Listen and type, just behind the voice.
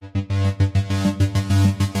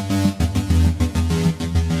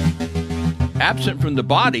absent from the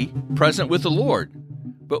body, present with the Lord.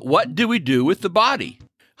 But what do we do with the body?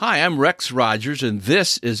 Hi, I'm Rex Rogers, and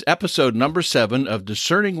this is episode number 7 of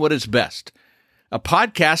Discerning What is Best, a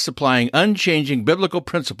podcast applying unchanging biblical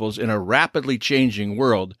principles in a rapidly changing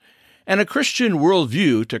world and a Christian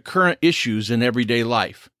worldview to current issues in everyday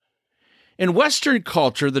life. In Western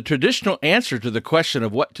culture, the traditional answer to the question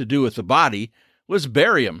of what to do with the body was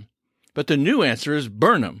bury him, but the new answer is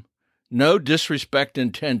burn him. No disrespect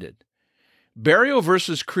intended. Burial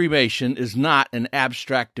versus cremation is not an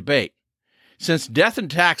abstract debate. Since death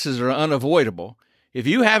and taxes are unavoidable, if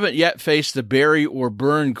you haven't yet faced the bury or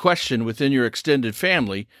burn question within your extended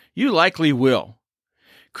family, you likely will.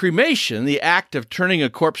 Cremation, the act of turning a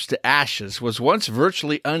corpse to ashes, was once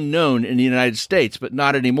virtually unknown in the United States, but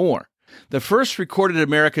not anymore. The first recorded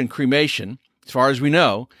American cremation, as far as we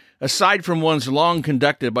know, aside from ones long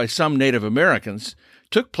conducted by some Native Americans,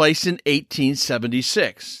 took place in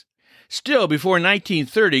 1876. Still, before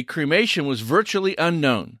 1930, cremation was virtually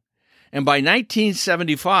unknown, and by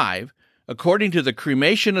 1975, according to the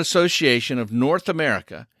Cremation Association of North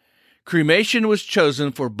America, cremation was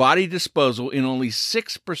chosen for body disposal in only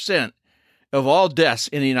 6% of all deaths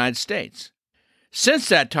in the United States. Since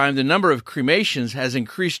that time, the number of cremations has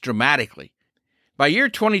increased dramatically. By year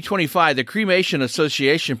 2025, the Cremation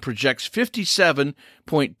Association projects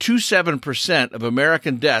 57.27% of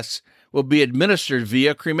American deaths will be administered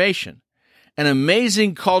via cremation, an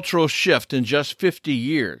amazing cultural shift in just 50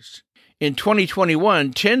 years. In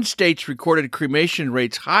 2021, 10 states recorded cremation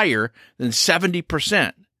rates higher than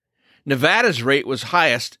 70%. Nevada's rate was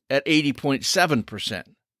highest at 80.7%.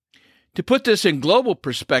 To put this in global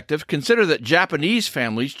perspective, consider that Japanese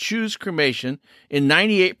families choose cremation in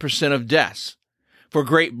 98% of deaths. For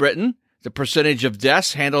Great Britain, the percentage of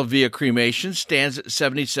deaths handled via cremation stands at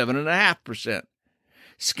 77.5%.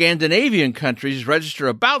 Scandinavian countries register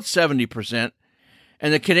about 70%,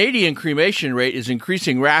 and the Canadian cremation rate is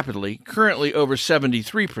increasing rapidly, currently over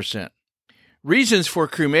 73%. Reasons for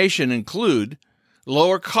cremation include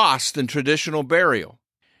lower costs than traditional burial,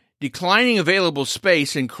 declining available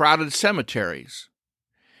space in crowded cemeteries,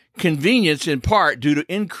 convenience in part due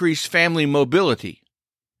to increased family mobility,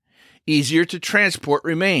 easier to transport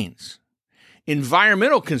remains,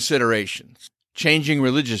 environmental considerations, changing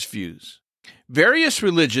religious views. Various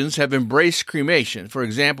religions have embraced cremation, for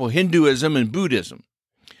example, Hinduism and Buddhism.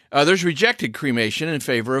 Others rejected cremation in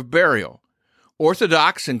favor of burial.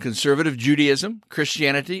 Orthodox and conservative Judaism,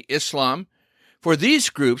 Christianity, Islam. For these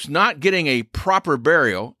groups, not getting a proper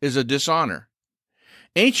burial is a dishonor.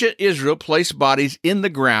 Ancient Israel placed bodies in the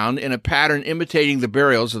ground in a pattern imitating the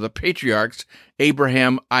burials of the patriarchs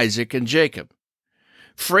Abraham, Isaac, and Jacob.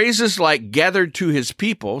 Phrases like gathered to his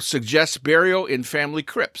people suggest burial in family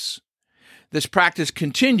crypts. This practice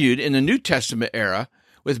continued in the New Testament era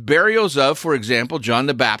with burials of, for example, John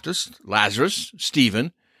the Baptist, Lazarus,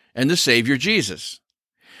 Stephen, and the Savior Jesus.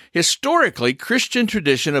 Historically, Christian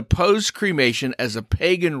tradition opposed cremation as a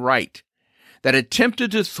pagan rite that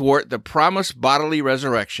attempted to thwart the promised bodily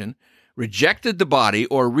resurrection, rejected the body,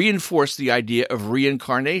 or reinforced the idea of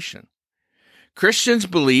reincarnation. Christians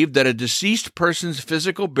believed that a deceased person's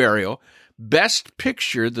physical burial best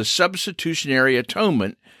pictured the substitutionary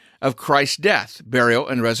atonement of Christ's death, burial,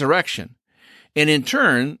 and resurrection, and in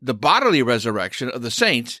turn, the bodily resurrection of the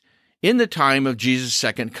saints in the time of Jesus'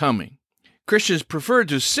 second coming. Christians prefer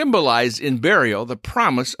to symbolize in burial the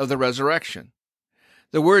promise of the resurrection.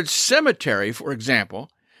 The word cemetery, for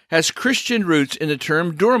example, has Christian roots in the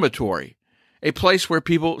term dormitory, a place where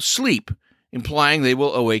people sleep, implying they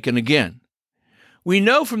will awaken again. We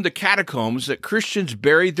know from the catacombs that Christians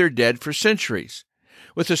buried their dead for centuries.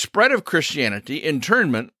 With the spread of Christianity,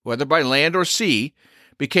 internment, whether by land or sea,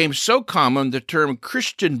 became so common the term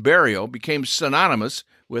Christian burial became synonymous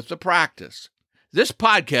with the practice. This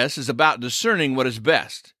podcast is about discerning what is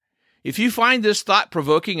best. If you find this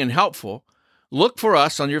thought-provoking and helpful, look for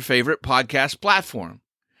us on your favorite podcast platform.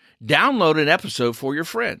 Download an episode for your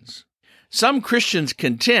friends. Some Christians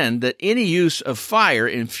contend that any use of fire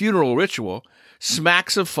in funeral ritual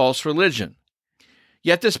smacks of false religion.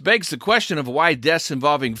 Yet this begs the question of why deaths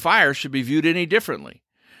involving fire should be viewed any differently.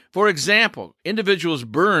 For example, individuals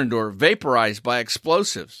burned or vaporized by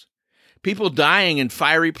explosives, people dying in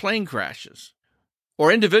fiery plane crashes,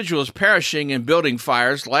 or individuals perishing in building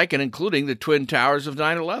fires like and including the Twin Towers of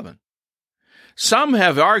 9/11. Some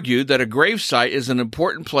have argued that a gravesite is an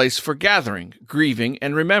important place for gathering, grieving,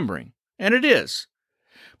 and remembering, and it is.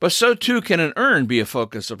 But so too can an urn be a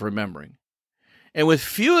focus of remembering. And with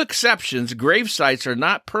few exceptions, gravesites are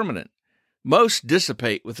not permanent. Most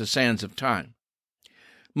dissipate with the sands of time.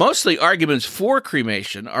 Mostly arguments for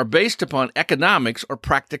cremation are based upon economics or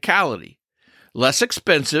practicality. less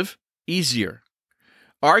expensive, easier.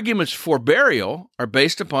 Arguments for burial are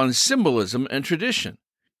based upon symbolism and tradition.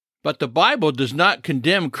 But the Bible does not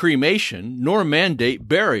condemn cremation nor mandate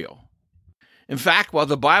burial. In fact, while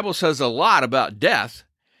the Bible says a lot about death,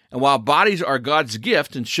 and while bodies are God's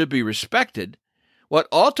gift and should be respected, what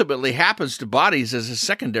ultimately happens to bodies is a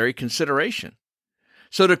secondary consideration.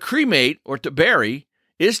 So to cremate or to bury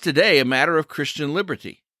is today a matter of Christian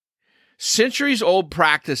liberty. Centuries-old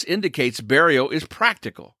practice indicates burial is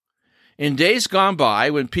practical. In days gone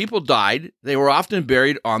by, when people died, they were often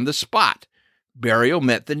buried on the spot. Burial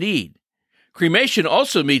met the need. Cremation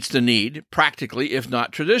also meets the need, practically if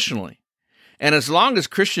not traditionally. And as long as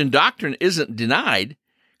Christian doctrine isn't denied,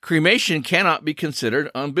 cremation cannot be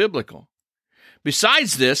considered unbiblical.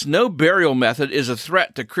 Besides this, no burial method is a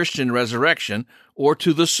threat to Christian resurrection or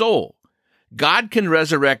to the soul. God can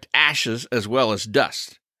resurrect ashes as well as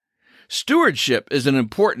dust. Stewardship is an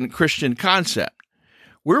important Christian concept.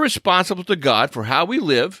 We're responsible to God for how we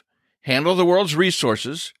live, handle the world's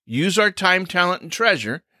resources, use our time, talent, and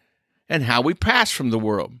treasure, and how we pass from the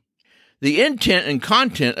world. The intent and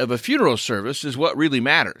content of a funeral service is what really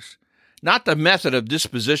matters, not the method of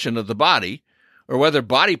disposition of the body or whether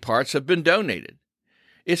body parts have been donated.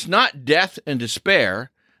 It's not death and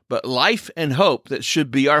despair, but life and hope that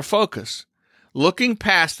should be our focus, looking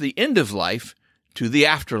past the end of life to the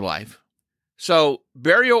afterlife. So,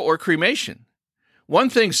 burial or cremation? One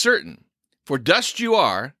thing's certain, for dust you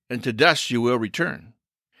are, and to dust you will return.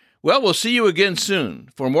 Well, we'll see you again soon.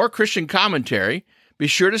 For more Christian commentary, be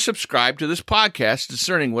sure to subscribe to this podcast,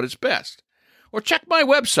 Discerning What is Best. Or check my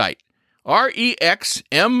website,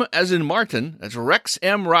 REXM as in Martin, that's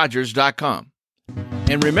rexmrogers.com.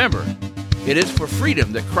 And remember, it is for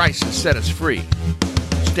freedom that Christ has set us free.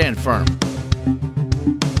 Stand firm.